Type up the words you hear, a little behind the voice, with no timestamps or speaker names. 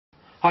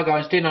Hi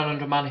guys,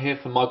 D900man here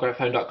from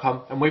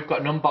mygreatphone.com, and we've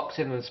got an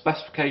unboxing and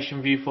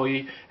specification view for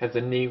you of the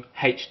new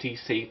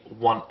HTC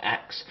One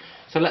X.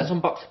 So let's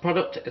unbox the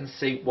product and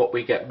see what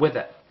we get with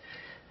it.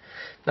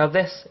 Now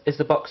this is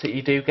the box that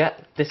you do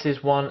get. This is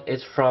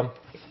from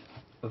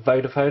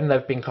Vodafone.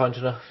 They've been kind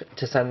enough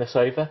to send this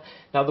over.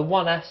 Now the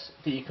One S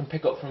that you can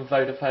pick up from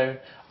Vodafone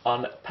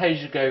on pay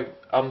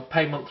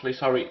monthly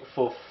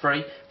for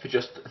free for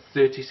just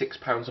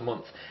 £36 a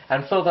month,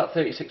 and for that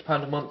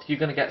 £36 a month you're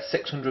going to get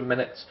 600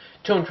 minutes,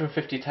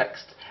 250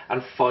 texts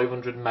and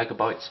 500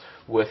 megabytes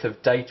worth of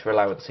data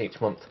allowance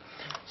each month.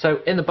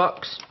 So in the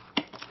box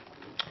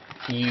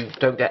you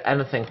don't get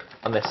anything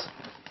on this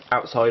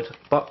outside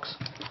box,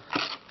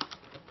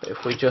 but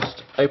if we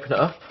just open it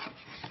up,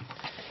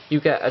 you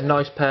get a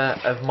nice pair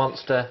of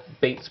Monster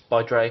Beats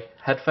by Dre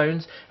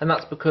headphones, and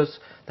that's because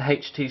the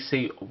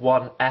HTC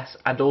One S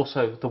and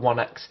also the One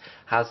X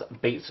has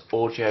Beats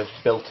audio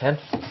built in.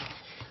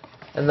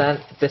 And then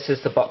this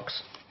is the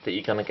box that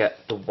you're going to get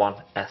the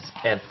One S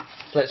in.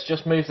 So let's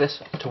just move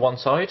this to one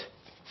side.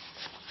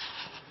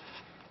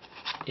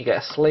 You get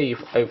a sleeve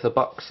over the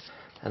box,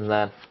 and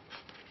then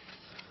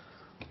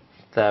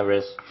there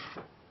is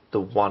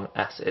the One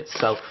S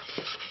itself.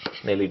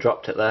 Nearly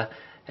dropped it there.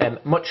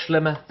 Much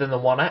slimmer than the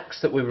One X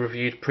that we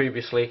reviewed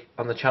previously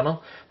on the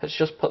channel. Let's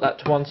just put that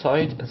to one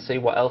side and see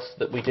what else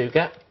that we do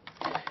get.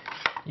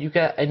 You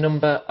get a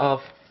number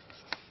of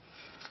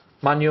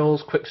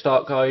manuals, quick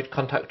start guide,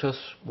 contact us,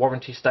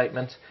 warranty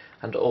statement,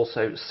 and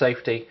also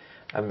safety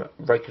and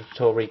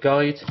regulatory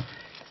guide.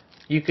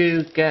 You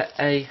do get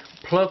a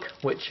plug,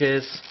 which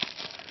is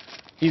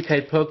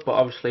UK plug, but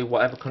obviously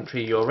whatever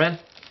country you're in,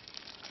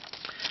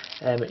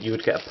 you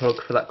would get a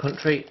plug for that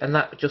country, and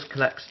that just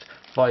connects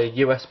via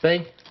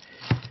USB.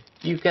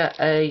 You get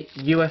a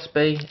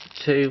USB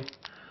to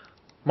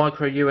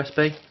micro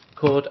USB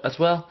cord as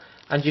well,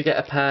 and you get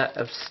a pair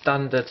of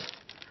standard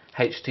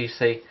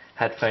HTC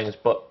headphones,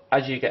 but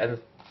as you get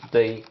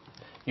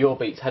your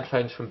Beats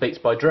headphones from Beats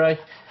by Dre,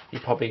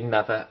 you're probably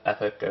never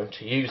ever going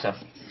to use them.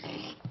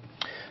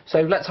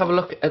 So let's have a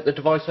look at the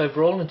device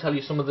overall and tell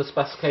you some of the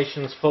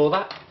specifications for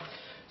that.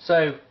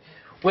 So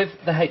with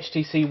the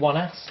HTC One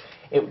S,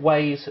 it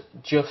weighs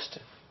just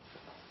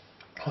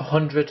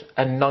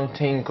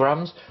 119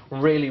 grams,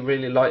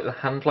 really light in the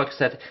hand. Like I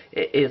said,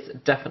 it is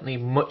definitely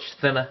much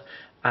thinner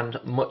and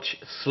much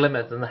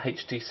slimmer than the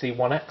HTC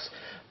One X.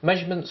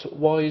 Measurements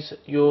wise,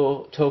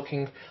 you're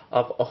talking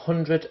of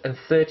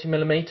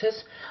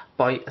 130mm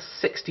by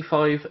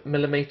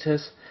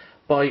 65mm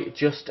by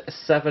just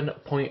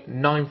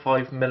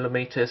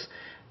 7.95mm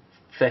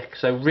thick,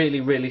 so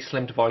really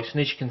slim device, and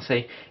as you can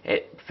see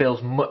it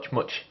feels much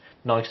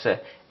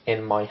nicer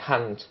in my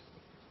hand.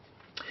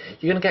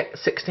 You're going to get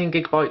 16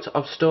 gigabytes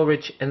of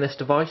storage in this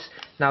device.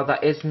 Now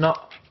that is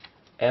not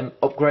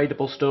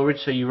upgradable storage,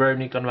 so you're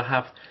only going to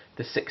have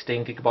the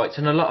 16 gigabytes,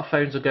 and a lot of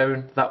phones are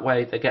going that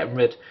way. They're getting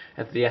rid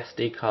of the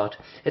SD card.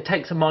 It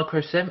takes a micro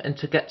SIM, and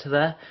to get to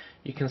there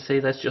you can see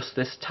there's just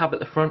this tab at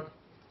the front.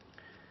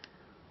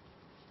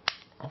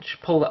 I'll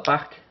just pull that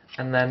back,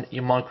 and then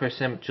your micro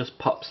SIM just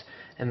pops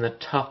in the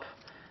top,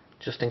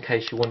 just in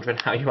case you're wondering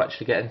how you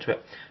actually get into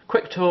it.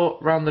 Quick tour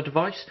around the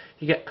device.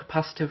 You get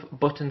capacitive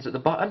buttons at the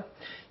bottom,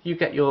 you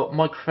get your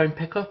microphone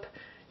pickup,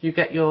 you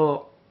get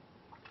your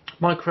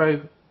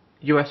micro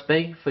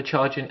USB for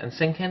charging and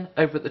syncing.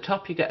 Over at the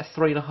top you get a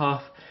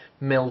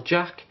 3.5mm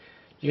jack.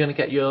 You're going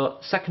to get your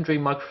secondary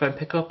microphone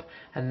pickup,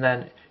 and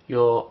then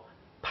your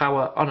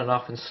power on and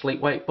off and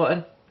sleep wake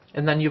button,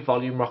 and then your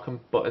volume rocker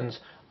buttons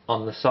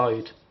on the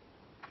side.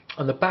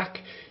 On the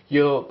back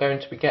you're going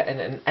to be getting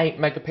an 8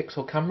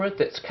 megapixel camera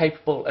that's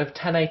capable of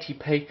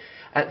 1080p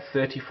at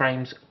 30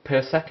 frames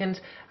per second,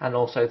 and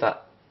also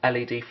that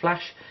LED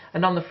flash,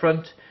 and on the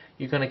front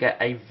you're going to get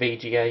a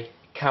VGA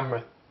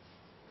camera.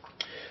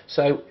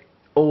 So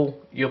all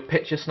your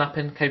picture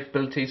snapping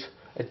capabilities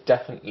are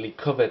definitely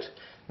covered.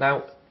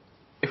 Now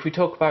if we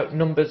talk about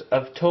numbers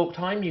of talk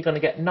time, you're going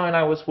to get 9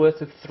 hours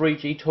worth of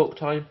 3G talk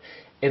time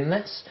in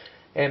this.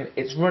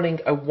 It's running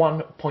a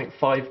 1.5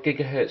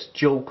 GHz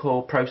dual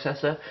core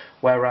processor,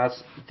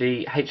 whereas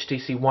the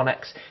HTC One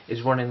X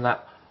is running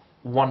that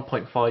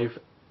 1.5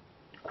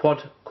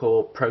 quad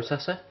core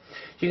processor.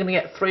 You're going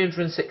to get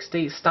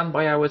 360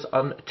 standby hours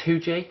on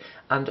 2G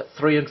and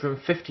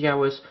 350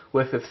 hours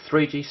worth of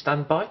 3G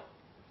standby.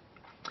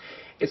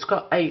 It's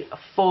got a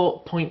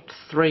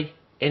 4.3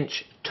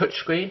 inch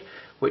touchscreen,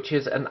 which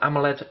is an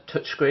AMOLED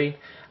touchscreen,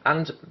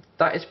 and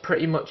that is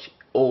pretty much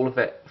all of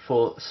it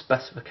for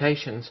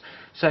specifications.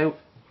 So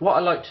what I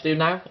like to do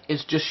now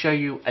is just show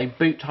you a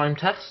boot time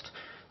test.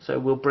 So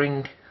we'll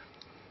bring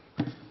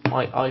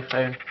my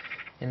iPhone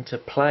into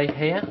play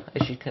here,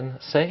 as you can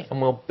see,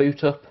 and we'll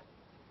boot up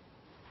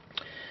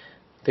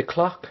the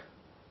clock,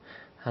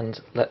 and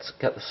let's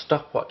get the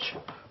stopwatch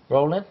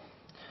rolling.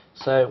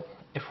 So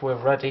if we're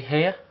ready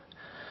here,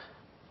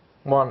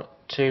 1,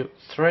 2,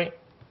 3.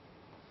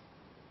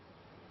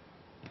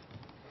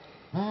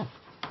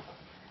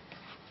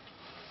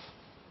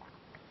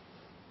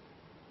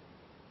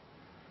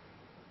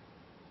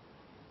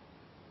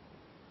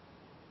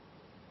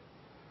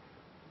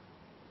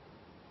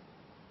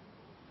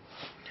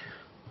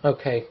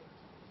 Okay,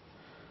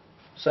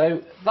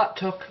 so that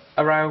took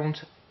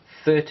around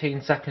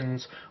 13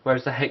 seconds,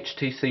 whereas the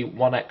HTC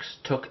One X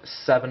took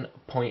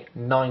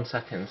 7.9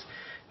 seconds.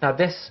 Now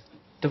this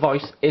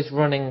device is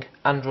running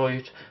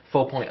Android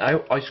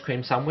 4.0 Ice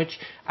Cream Sandwich,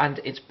 and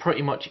it's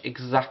pretty much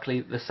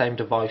exactly the same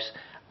device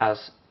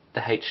as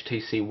the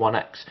HTC One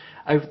X.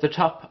 Over the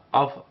top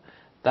of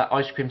that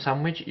Ice Cream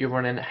Sandwich you're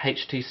running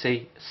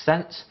HTC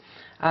Sense,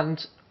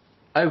 and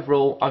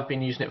overall I've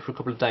been using it for a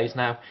couple of days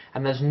now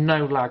and there's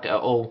no lag at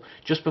all,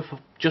 just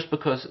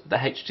because the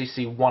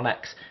HTC One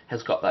X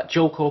has got that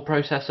dual core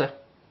processor,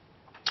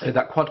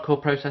 that quad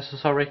core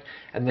processor, sorry,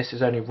 and this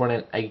is only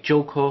running a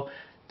dual core.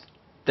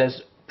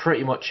 There's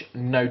pretty much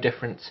no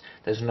difference,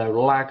 there's no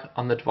lag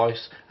on the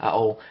device at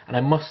all, and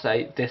I must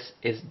say this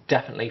is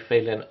definitely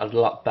feeling a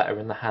lot better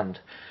in the hand.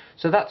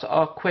 So that's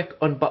our quick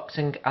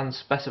unboxing and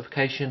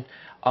specification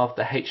of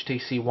the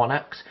HTC One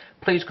X.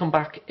 Please come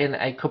back in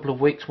a couple of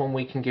weeks when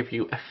we can give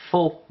you a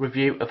full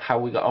review of how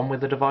we got on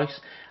with the device,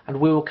 and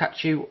we will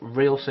catch you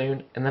real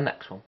soon in the next one.